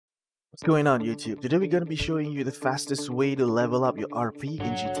What's going on YouTube? Today we're going to be showing you the fastest way to level up your RP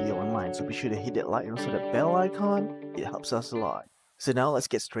in GTA Online. So be sure to hit that like and also that bell icon. It helps us a lot. So now let's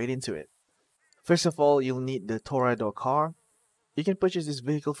get straight into it. First of all, you'll need the Toreador car. You can purchase this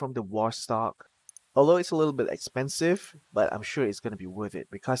vehicle from the war stock. Although it's a little bit expensive, but I'm sure it's going to be worth it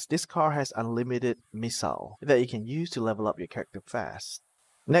because this car has unlimited missile that you can use to level up your character fast.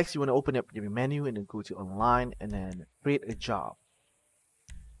 Next, you want to open up your menu and then go to online and then create a job.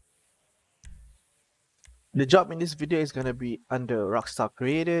 The job in this video is going to be under Rockstar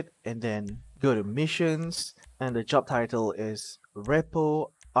Created, and then go to missions, and the job title is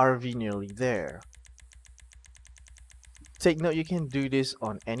Repo RV Nearly There. Take note, you can do this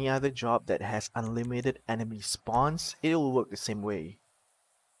on any other job that has unlimited enemy spawns. It will work the same way.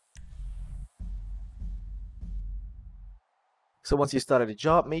 So once you started the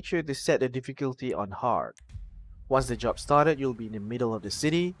job, make sure to set the difficulty on hard. Once the job started, you'll be in the middle of the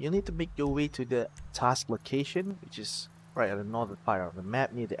city. You'll need to make your way to the task location, which is right at the northern part of the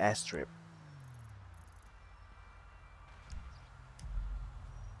map near the airstrip.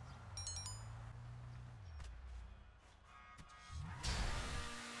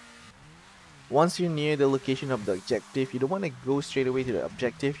 Once you're near the location of the objective, you don't want to go straight away to the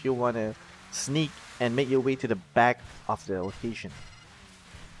objective. You want to sneak and make your way to the back of the location.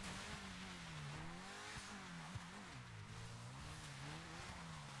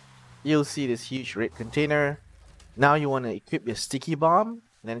 You'll see this huge red container. Now you want to equip your sticky bomb,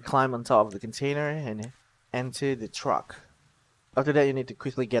 then climb on top of the container and enter the truck. After that, you need to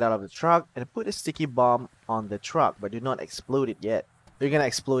quickly get out of the truck and put a sticky bomb on the truck, but do not explode it yet. You're gonna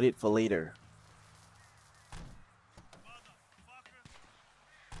explode it for later.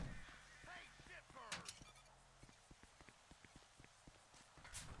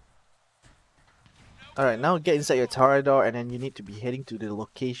 Alright, now get inside your Toreador and then you need to be heading to the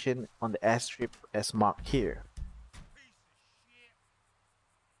location on the airstrip as marked here.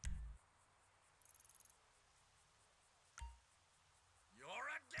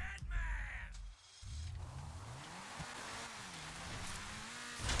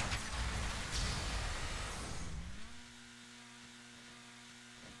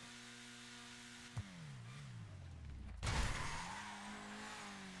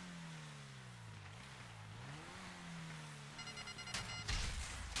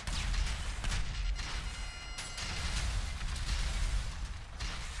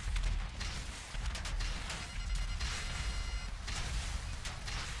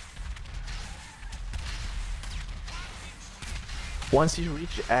 Once you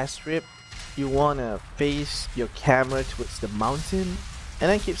reach the airstrip, you want to face your camera towards the mountain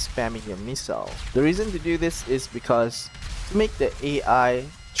and then keep spamming your missile. The reason to do this is because to make the AI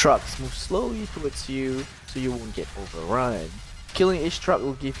trucks move slowly towards you so you won't get overrun. Killing each truck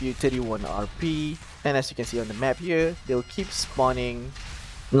will give you 31 RP, and as you can see on the map here, they'll keep spawning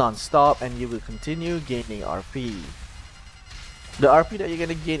non-stop and you will continue gaining RP. The RP that you're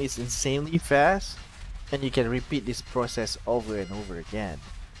gonna gain is insanely fast, and you can repeat this process over and over again.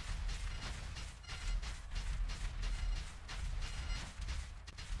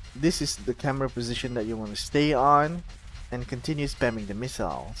 This is the camera position that you want to stay on and continue spamming the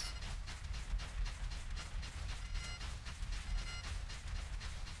missiles.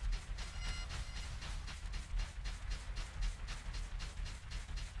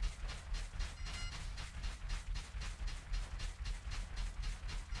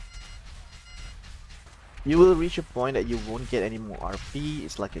 You will reach a point that you won't get any more RP,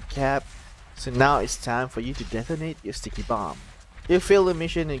 it's like a cap. So now it's time for you to detonate your sticky bomb. You fail the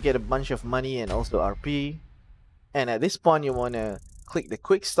mission and get a bunch of money and also RP. And at this point you want to click the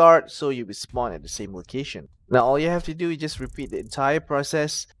quick start so you will spawn at the same location. Now all you have to do is just repeat the entire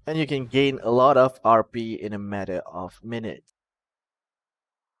process and you can gain a lot of RP in a matter of minutes.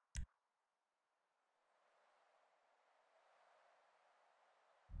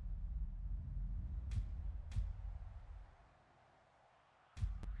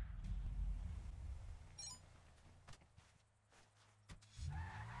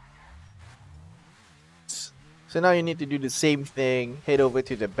 So now you need to do the same thing, head over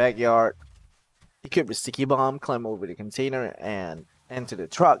to the backyard, equip the sticky bomb, climb over the container and enter the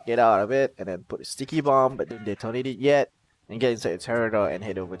truck, get out of it, and then put a sticky bomb but don't detonate it yet, and get inside the Toreador and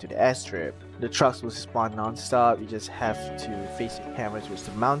head over to the airstrip. The trucks will spawn non-stop, you just have to face your camera towards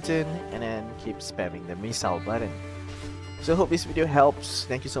the mountain and then keep spamming the missile button. So I hope this video helps.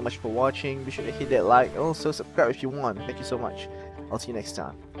 Thank you so much for watching. Be sure to hit that like and also subscribe if you want. Thank you so much. I'll see you next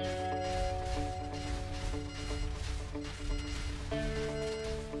time.